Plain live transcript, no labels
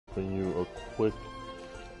bring you a quick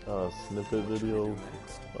snippet video,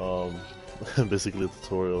 basically a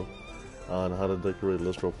tutorial on how to decorate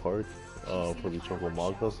Listro Park for the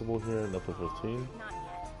Choco-Mog Festival here in FF15.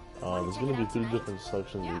 There's going to be 3 different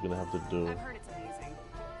sections you're going to have to do,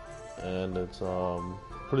 and it's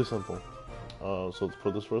pretty simple. So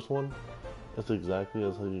for this first one, it's exactly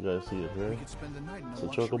as how you guys see it here. It's a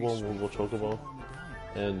chocobo, movable chocobo,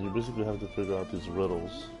 and you basically have to figure out these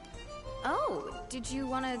riddles. Oh, did you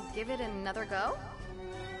want to give it another go?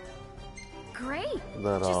 Great.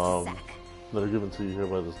 That Just a sec. that are given to you here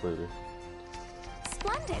by this lady.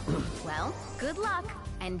 Splendid. Well, good luck,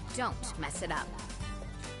 and don't mess it up.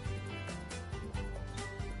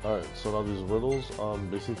 Alright, so now these riddles,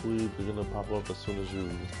 basically they're gonna pop up as soon as you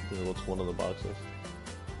go to one of the boxes.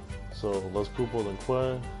 So Les Couple and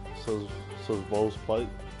Que says Vo's plight.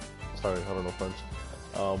 Sorry, I don't know French.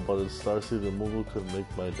 But it's Starseed and Mugu could make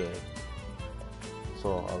my day.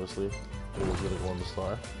 So obviously it was gonna go on the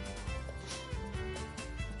star.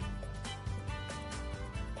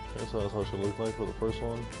 Okay, so that's how it should look like for the first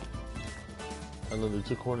one. And then the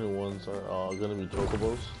 2 corner ones are gonna be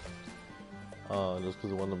chocobos. Just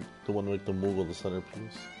because they want to make the Moogle the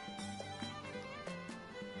centerpiece.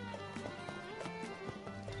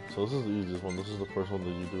 So this is the easiest one. This is the first one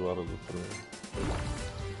that you do out of the 3.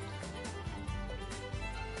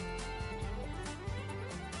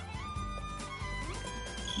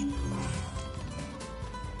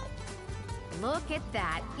 Look at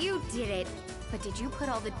that. You did it. But did you put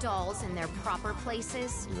all the dolls in their proper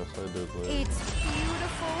places? Yes, I did. Later. It's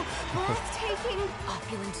beautiful, breathtaking,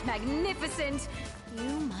 opulent, magnificent.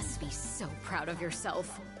 You must be so proud of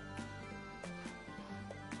yourself.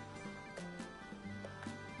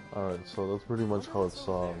 Alright, so that's pretty much how it's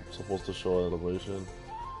supposed to show elevation.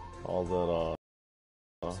 All that,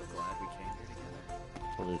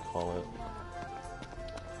 what do you call it?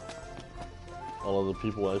 All of the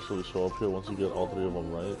people actually show up here once you get all 3 of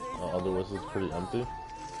them right. Otherwise it's pretty empty.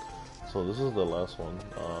 So this is the last one.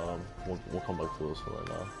 We'll come back to this one right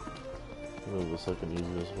now. This is the second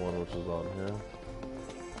easiest one, which is on here.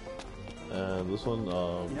 And this one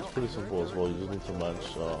is pretty simple as well. You just need to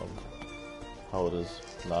match how it is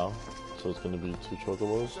now. So it's going to be 2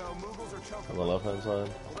 chocobos on the left hand side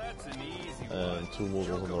and 2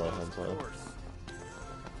 moogles on the right hand side.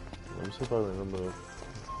 Let me see if I remember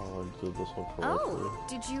how I did this one correctly. Oh,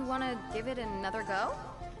 did you want to give it another go?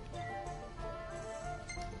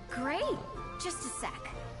 Great. Just a sec.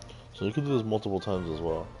 So you can do this multiple times as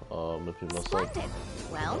well, if you mess up. Splendid.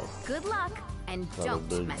 Well, good luck, and don't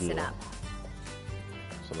mess it up.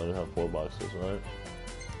 So now you have 4 boxes, right?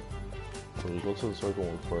 So you go to the circle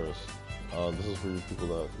one first. This is for you people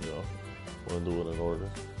that, want to do it in order.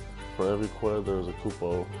 For every square, there is a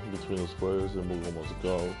cupo between the squares, and Moogle must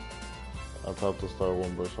go. On top of the star,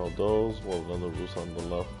 1 bird shall doze, while another roosts on the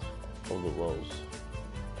left of the rows.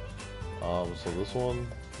 So this one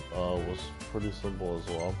was pretty simple as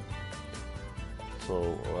well.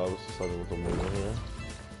 So I was starting with the Moogle here.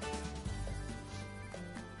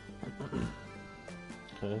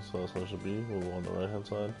 Okay, so that's how it should be. We'll go on the right hand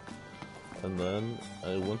side. And then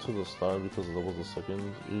I went to the star because that was the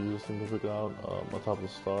second easiest thing to figure out. On top of the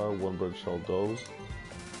star, 1 bird shall doze.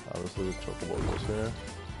 Obviously the chocobo goes here.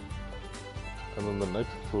 And then the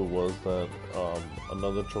next clue was that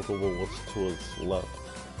another chocobo was to its left.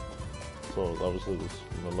 So obviously there's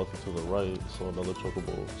nothing to the right, so another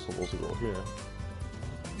chocobo is supposed to go here.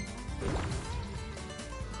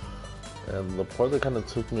 And the part that kind of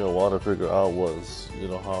took me a while to figure out was,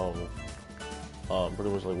 how pretty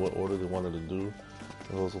much like what order they wanted to do.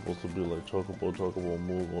 It was supposed to be like chocobo, chocobo,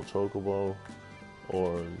 moogle, chocobo,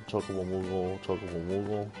 or chocobo, moogle, chocobo,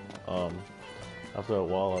 moogle. After a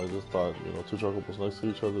while, I just thought, 2 chocobos next to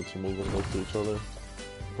each other, 2 moogles next to each other.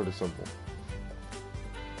 Pretty simple.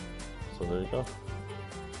 So there you go.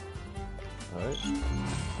 Alright.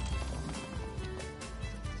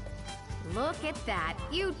 Look at that.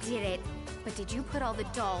 You did it. But did you put all the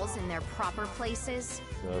dolls in their proper places?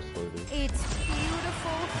 Yes, lady. It's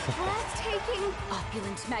beautiful, breathtaking,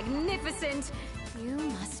 opulent, magnificent. You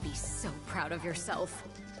must be so proud of yourself.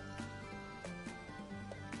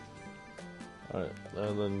 Alright,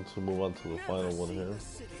 and then to move on to the final one here.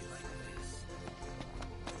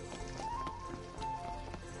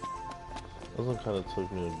 This one kind of took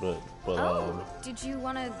me a bit, but did you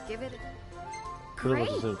want to give it? pretty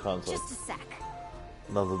Great. much the same concept. Just a sec.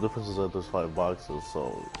 Now the difference is that there's 5 boxes,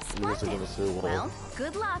 so you guys are gonna say, well,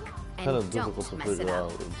 good luck, and kind of don't difficult to mess figure it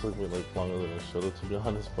up. out. It took me like longer than it should have, to be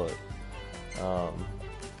honest, but I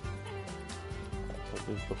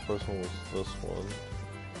think the first one was this one.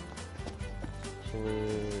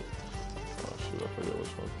 Actually, oh shoot, I forget which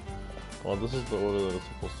one. Well, this is the order that it's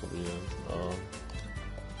supposed to be in.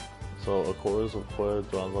 So a chorus of Qued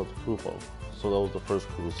drowns out the Kupo. So that was the first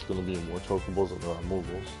crew. It's going to be more Chocobos than there are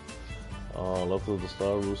Moogles. Left of the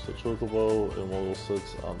star roosts the Chocobo, and Moogle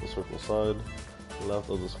sits on the circle side. Left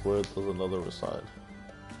of the square does another reside.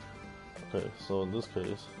 Okay, so in this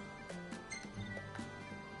case,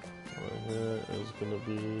 right here is going to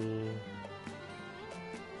be...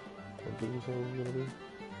 What did you say it was going to be?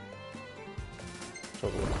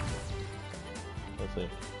 Chocobo. I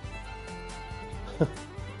think.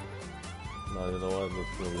 No, you know what?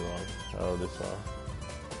 That's gonna be wrong. I already saw.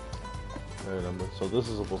 I remember. So this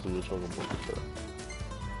is supposed to be a Choco-Mog for sure.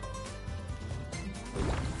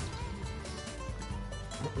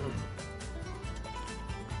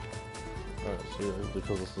 Alright, so yeah,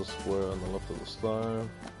 because it's the square on the left of the star.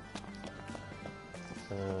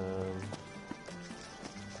 And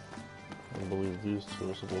I believe these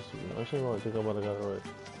two are supposed to be... Actually, no, I think I might have got it right.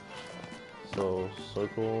 So,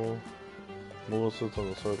 circle... Moogle sits on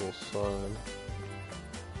the circle side.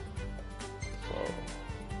 So,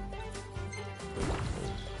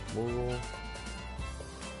 Moogle.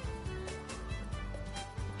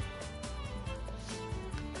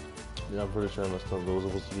 Yeah, I'm pretty sure I messed up. There was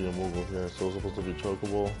supposed to be a Moogle here. So it was supposed to be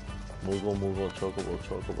Chocobo, Moogle, Moogle, Chocobo,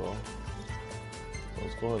 Chocobo. So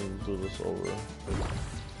let's go ahead and do this over.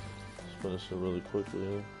 Let's finish it really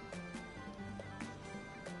quickly.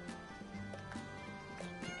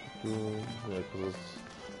 Yeah, because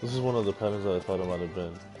this is one of the patterns that I thought it might have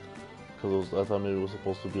been. Because I thought maybe it was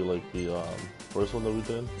supposed to be like the first one that we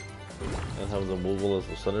did, and have the Moogle as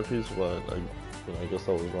the centerpiece, but I guess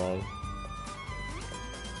that was wrong.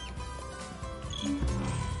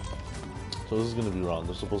 So this is gonna be wrong.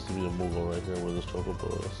 There's supposed to be a Moogle right here where this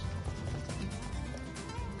Chocobo is.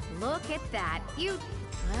 Look at that.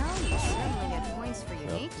 Well, you certainly get points for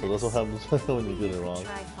uniqueness. Yeah, so that's what happens when you get it wrong.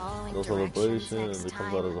 No celebration, and it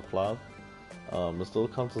comes out as a flop. It still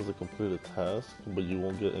counts as a completed task, but you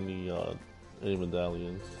won't get any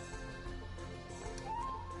medallions.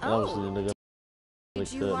 And obviously, you're gonna get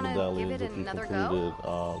medallions if you completed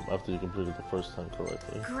after you completed the first time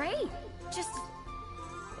correctly. Great. Just.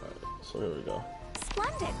 Alright, so here we go.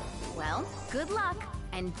 Splendid. Well, good luck,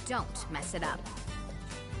 and don't mess it up.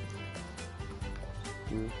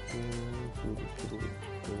 Okay.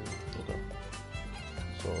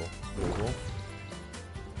 So, there we go.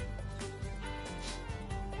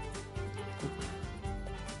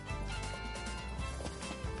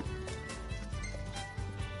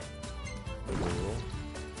 There we go.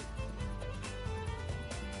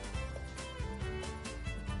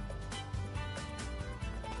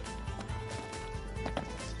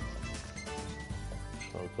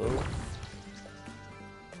 Choco.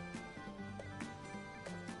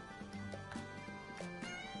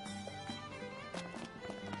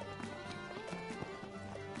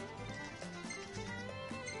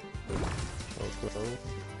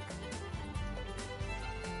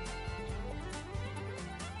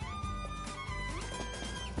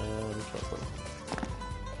 And chocolate.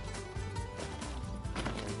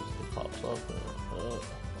 And just pops up and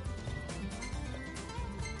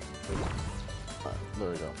alright, there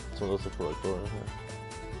we go. So that's the correct order here.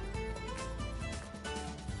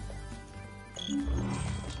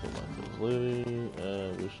 Let's go back to this lady,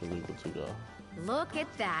 and we should be good to go. Look at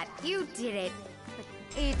that. You did it.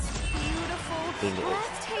 It's beautiful,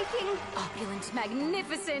 breathtaking, opulent,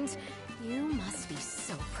 magnificent. You must be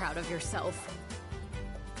so proud of yourself.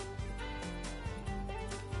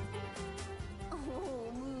 Oh,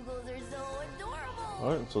 Moogles are so adorable.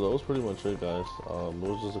 Alright, so that was pretty much it, guys. It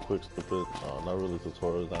was just a quick snippet, not really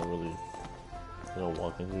tutorial, not really,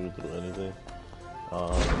 walking you through anything.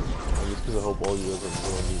 Just because I hope all you guys are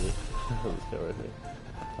enjoying this guy right here.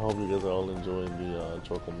 I hope you guys are all enjoying the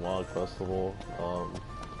Choco-Mog festival.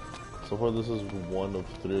 So far, this is one of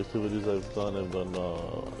 3 activities I've done. I've done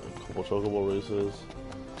a couple Chocobo races.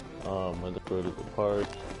 I decorated the park,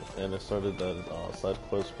 and I started that side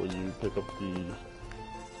quest where you pick up the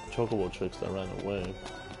Chocobo chicks that ran away.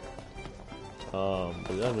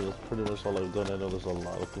 But yeah, I mean, that's pretty much all I've done. I know there's a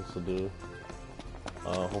lot of things to do.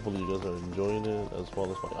 Hopefully you guys are enjoying it, as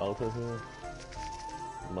well as my outfit here.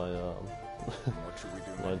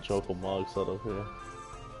 My Choco-Mog setup here.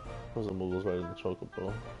 There's the Moogles riding the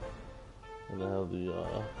Chocobo. And I have the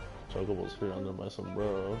Chocobos here under my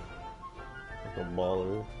sombrero. Like a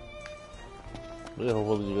baller. But yeah,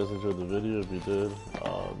 hopefully you guys enjoyed the video. If you did,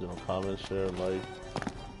 comment, share, like.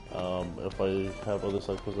 If I have other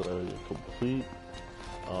side quests that I complete,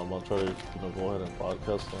 I'll try to go ahead and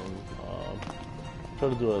broadcast them. Try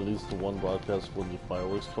to do at least one broadcast when the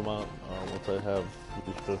fireworks come out. Once I have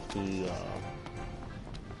the 50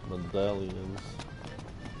 medallions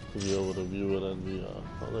to be able to view it in the,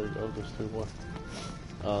 oh there you go, there's 2 more.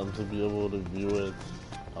 To be able to view it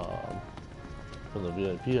from the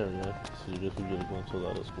VIP area, so you get to get a glimpse of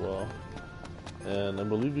that as well. And I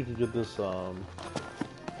believe you could get this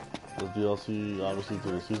this DLC obviously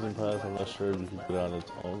through the season pass. I'm not sure if you can get it on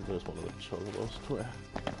its own. There's one of the Choco-Mogs. Come here.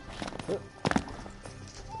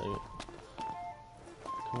 Dang it.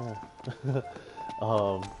 Come here.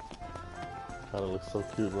 Kinda looks so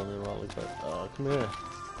cute running around like that. Come here.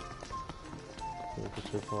 You have to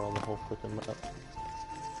chase around the whole freaking map.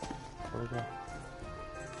 Where'd it go?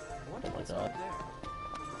 Oh my god.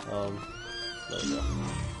 There we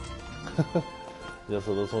go. Yeah,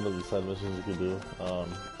 so that's one of the side missions you can do.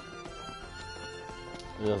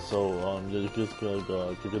 Yeah, so yeah, you guys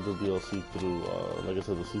could get the DLC through, like I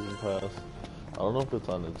said, the season pass. I don't know if it's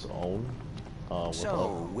on its own.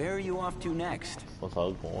 So, where are you off to next?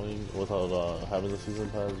 Without having the season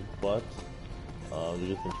pass, but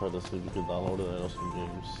you guys can try to see if you can download it. I know some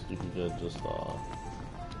games you can get just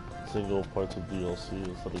single parts of DLC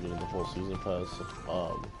instead of getting the whole season pass.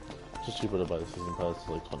 Just cheaper to buy the season pass, it's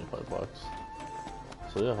like $25.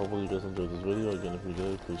 So yeah, hopefully you guys enjoyed this video. Again, if you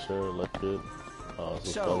did, please share, like it, subscribe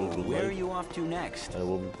So, if you where like. are you off to next? And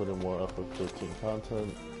we'll be putting more FF15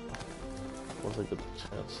 content once I get the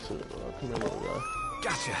chance to. Come here, little guy.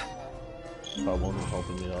 Gotcha. Probably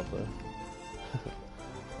helping me out there.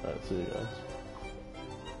 Alright, see you guys.